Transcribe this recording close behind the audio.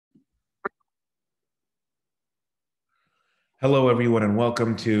Hello, everyone, and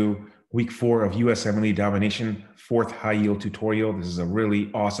welcome to week 4 of Usmle Domination, 4th high yield tutorial. This is a really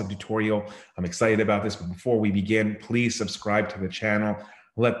awesome tutorial. I'm excited about this, but before we begin, please subscribe to the channel.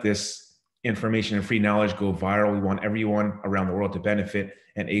 Let this information and free knowledge go viral. We want everyone around the world to benefit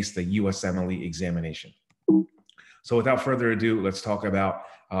and ace the Usmle examination. So without further ado, let's talk about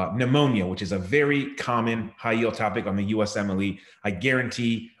pneumonia, which is a very common high yield topic on the Usmle. I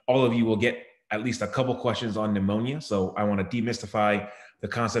guarantee all of you will get at least a couple questions on pneumonia. So I want to demystify the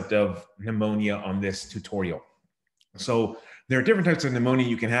concept of pneumonia on this tutorial. So there are different types of pneumonia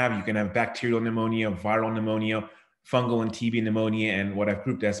you can have. You can have bacterial pneumonia, viral pneumonia, fungal and TB pneumonia, and what I've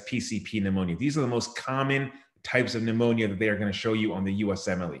grouped as PCP pneumonia. These are the most common types of pneumonia that they are going to show you on the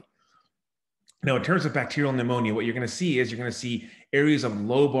Usmle. Now, in terms of bacterial pneumonia, what you're going to see is you're going to see areas of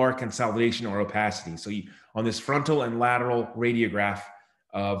lobar consolidation or opacity. So on this frontal and lateral radiograph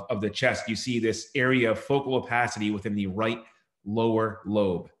of the chest, you see this area of focal opacity within the right lower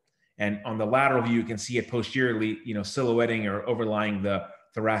lobe. And on the lateral view, you can see it posteriorly, silhouetting or overlying the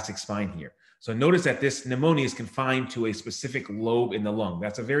thoracic spine here. So notice that this pneumonia is confined to a specific lobe in the lung.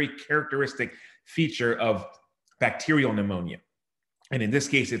 That's a very characteristic feature of bacterial pneumonia. And in this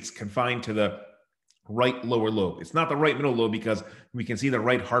case, it's confined to the right lower lobe. It's not the right middle lobe because we can see the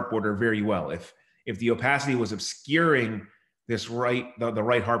right heart border very well. If the opacity was obscuring this the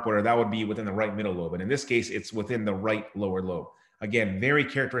right heart border, that would be within the right middle lobe. And in this case, it's within the right lower lobe. Again, very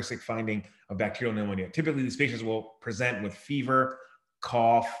characteristic finding of bacterial pneumonia. Typically, these patients will present with fever,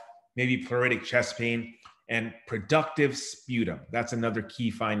 cough, maybe pleuritic chest pain, and productive sputum. That's another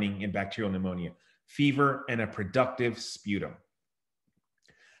key finding in bacterial pneumonia. Fever and a productive sputum.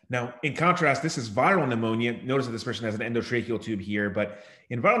 Now, in contrast, this is viral pneumonia. Notice that this person has an endotracheal tube here, but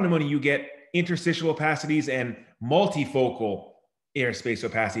in viral pneumonia, you get interstitial opacities and multifocal airspace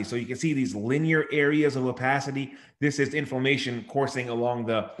opacity. So you can see these linear areas of opacity. This is inflammation coursing along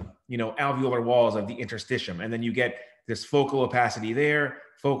the alveolar walls of the interstitium. And then you get this focal opacity there,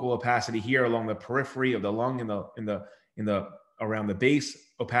 focal opacity here along the periphery of the lung around the base,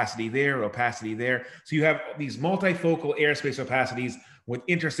 opacity there, opacity there. So you have these multifocal airspace opacities with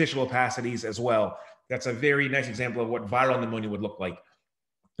interstitial opacities as well. That's a very nice example of what viral pneumonia would look like.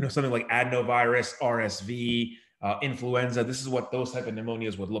 Something like adenovirus, RSV, influenza. This is what those type of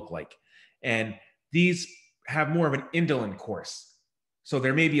pneumonias would look like. And these have more of an indolent course. So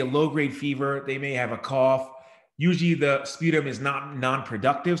there may be a low-grade fever. They may have a cough. Usually the sputum is not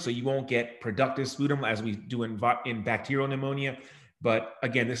non-productive, so you won't get productive sputum as we do in bacterial pneumonia. But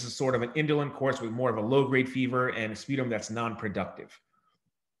again, this is sort of an indolent course with more of a low-grade fever and a sputum that's non-productive.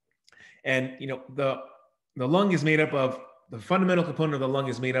 And the lung is made up of, the fundamental component of the lung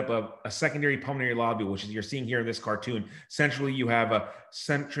is made up of a secondary pulmonary lobule, which is you're seeing here in this cartoon. Centrally, you have a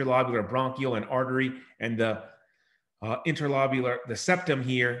centrilobular bronchiole and artery, and the interlobular, the septum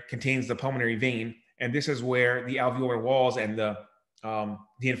here contains the pulmonary vein. And this is where the alveolar walls and the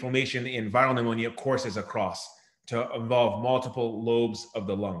inflammation in viral pneumonia courses across to involve multiple lobes of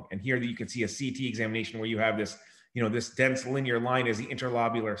the lung. And here you can see a CT examination where you have this, this dense linear line is the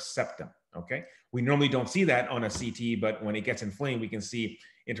interlobular septum, okay? We normally don't see that on a CT, but when it gets inflamed, we can see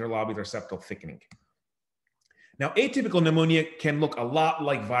interlobular septal thickening. Now, atypical pneumonia can look a lot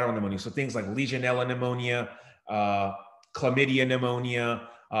like viral pneumonia. So things like Legionella pneumonia, chlamydia pneumonia,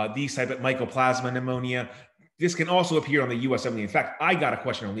 these type of mycoplasma pneumonia. This can also appear on the Usmle. In fact, I got a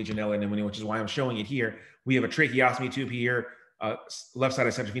question on Legionella pneumonia, which is why I'm showing it here. We have a tracheostomy tube here, left side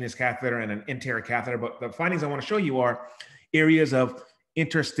of central venous catheter and an enteric catheter. But the findings I want to show you are areas of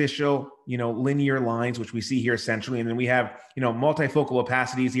interstitial, linear lines, which we see here centrally. And then we have, multifocal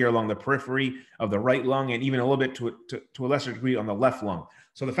opacities here along the periphery of the right lung and even a little bit to a lesser degree on the left lung.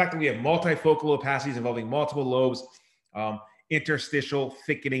 So the fact that we have multifocal opacities involving multiple lobes, interstitial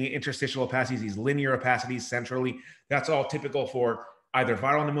thickening, interstitial opacities, these linear opacities centrally, that's all typical for either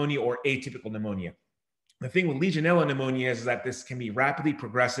viral pneumonia or atypical pneumonia. The thing with Legionella pneumonia is that this can be rapidly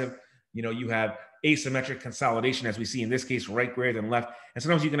progressive. You have asymmetric consolidation, as we see in this case, right greater than left. And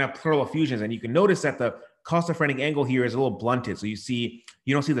sometimes you can have pleural effusions, and you can notice that the costophrenic angle here is a little blunted. So you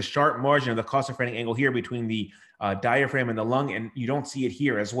don't see the sharp margin of the costophrenic angle here between the diaphragm and the lung, and you don't see it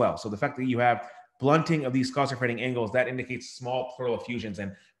here as well. So the fact that you have blunting of these costophrenic angles, that indicates small pleural effusions,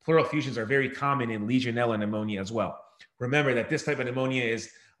 and pleural effusions are very common in Legionella pneumonia as well. Remember that this type of pneumonia is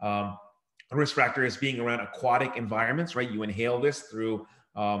a risk factor is being around aquatic environments, right? You inhale this through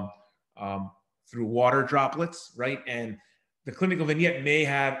water droplets, right? And the clinical vignette may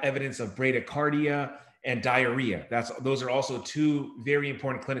have evidence of bradycardia and diarrhea. Those are also two very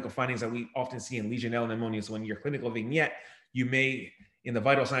important clinical findings that we often see in Legionella pneumonia. So in your clinical vignette, you may in the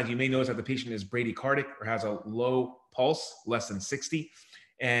vital signs, you may notice that the patient is bradycardic or has a low pulse, less than 60,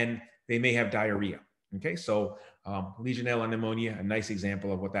 and they may have diarrhea. Okay, so Legionella pneumonia, a nice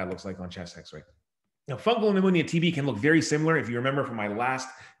example of what that looks like on chest x-ray. Now, fungal pneumonia TB can look very similar. If you remember from my last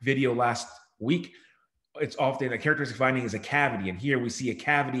video last week, it's often a characteristic finding is a cavity. And here we see a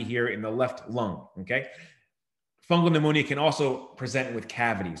cavity here in the left lung, okay? Fungal pneumonia can also present with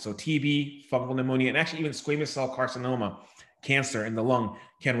cavities. So TB, fungal pneumonia, and actually even squamous cell carcinoma, cancer in the lung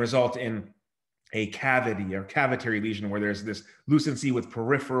can result in a cavity or cavitary lesion where there's this lucency with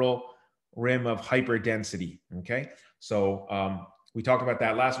peripheral rim of hyperdensity, okay? So we talked about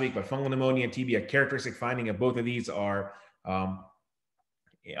that last week, but fungal pneumonia and TB, a characteristic finding of both of these are a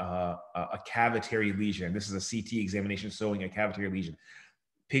cavitary lesion. This is a CT examination showing a cavitary lesion.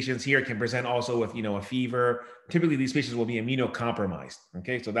 Patients here can present also with, a fever. Typically, these patients will be immunocompromised.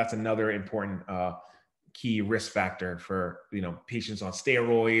 Okay, so that's another important key risk factor for patients on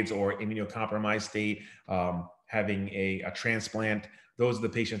steroids or immunocompromised state, having a transplant. Those are the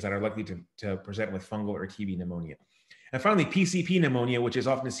patients that are likely to present with fungal or TB pneumonia. And finally, PCP pneumonia, which is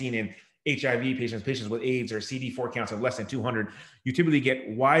often seen in HIV patients with AIDS or CD4 counts of less than 200, you typically get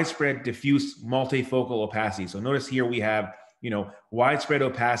widespread diffuse multifocal opacity. So notice here we have, widespread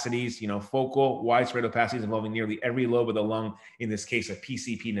opacities, focal widespread opacities involving nearly every lobe of the lung, in this case of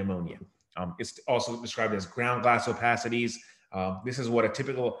PCP pneumonia. It's also described as ground glass opacities. This is what a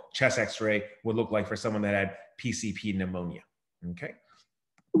typical chest x-ray would look like for someone that had PCP pneumonia, okay?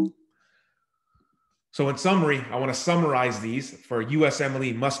 So in summary, I want to summarize these for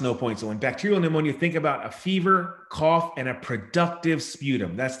USMLE must-know points. So in bacterial pneumonia, think about a fever, cough, and a productive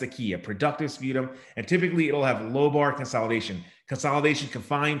sputum. That's the key, a productive sputum. And typically it'll have lobar consolidation. Consolidation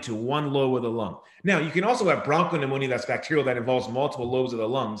confined to one lobe of the lung. Now, you can also have bronchopneumonia that's bacterial that involves multiple lobes of the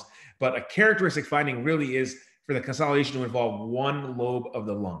lungs, but a characteristic finding really is for the consolidation to involve one lobe of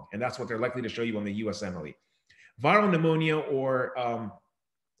the lung. And that's what they're likely to show you on the USMLE. Viral pneumonia or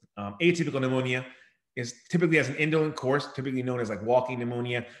atypical pneumonia is typically has an indolent course, typically known as like walking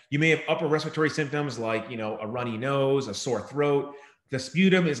pneumonia. You may have upper respiratory symptoms like, a runny nose, a sore throat. The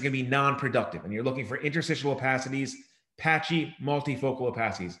sputum is going to be non-productive, and you're looking for interstitial opacities, patchy, multifocal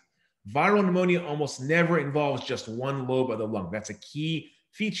opacities. Viral pneumonia almost never involves just one lobe of the lung. That's a key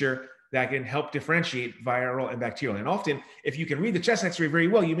feature that can help differentiate viral and bacterial. And often, if you can read the chest x-ray very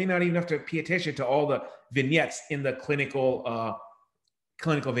well, you may not even have to pay attention to all the vignettes in the clinical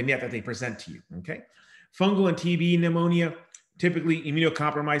vignette that they present to you, okay? Fungal and TB pneumonia, typically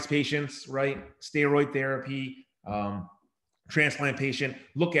immunocompromised patients, right? Steroid therapy, transplant patient.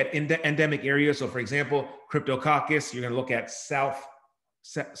 Look at endemic areas. So for example, Cryptococcus, you're gonna look at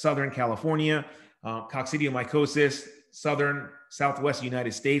Southern California, coccidiomycosis, Southwest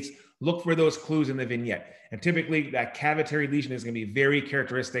United States. Look for those clues in the vignette. And typically that cavitary lesion is gonna be very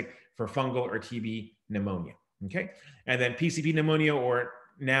characteristic for fungal or TB pneumonia, okay? And then PCP pneumonia, or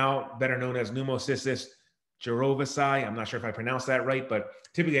now better known as pneumocystis jirovecii. I'm not sure if I pronounced that right, but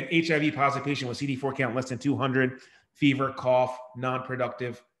typically an HIV positive patient with CD4 count less than 200, fever, cough,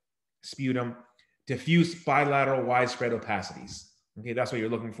 non-productive sputum, diffuse bilateral widespread opacities. Okay, that's what you're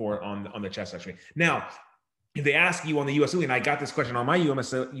looking for on the chest x-ray. Now, if they ask you on the USMLE, and I got this question on my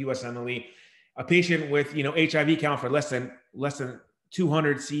USMLE, a patient with HIV count for less than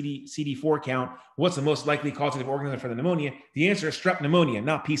 200 CD4 count, what's the most likely causative organism for the pneumonia? The answer is strep pneumonia,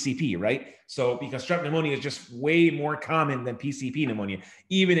 not PCP, right? So because strep pneumonia is just way more common than PCP pneumonia,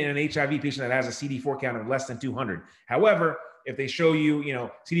 even in an HIV patient that has a CD4 count of less than 200. However, if they show you,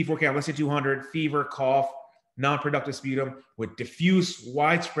 CD4 count less than 200, fever, cough, non-productive sputum with diffuse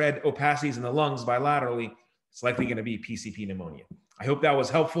widespread opacities in the lungs bilaterally, it's likely going to be PCP pneumonia. I hope that was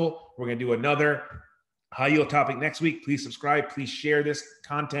helpful. We're going to do another high yield topic next week. Please subscribe. Please share this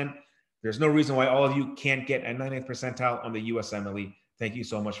content. There's no reason why all of you can't get a 90th percentile on the USMLE. Thank you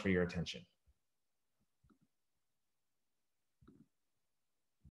so much for your attention.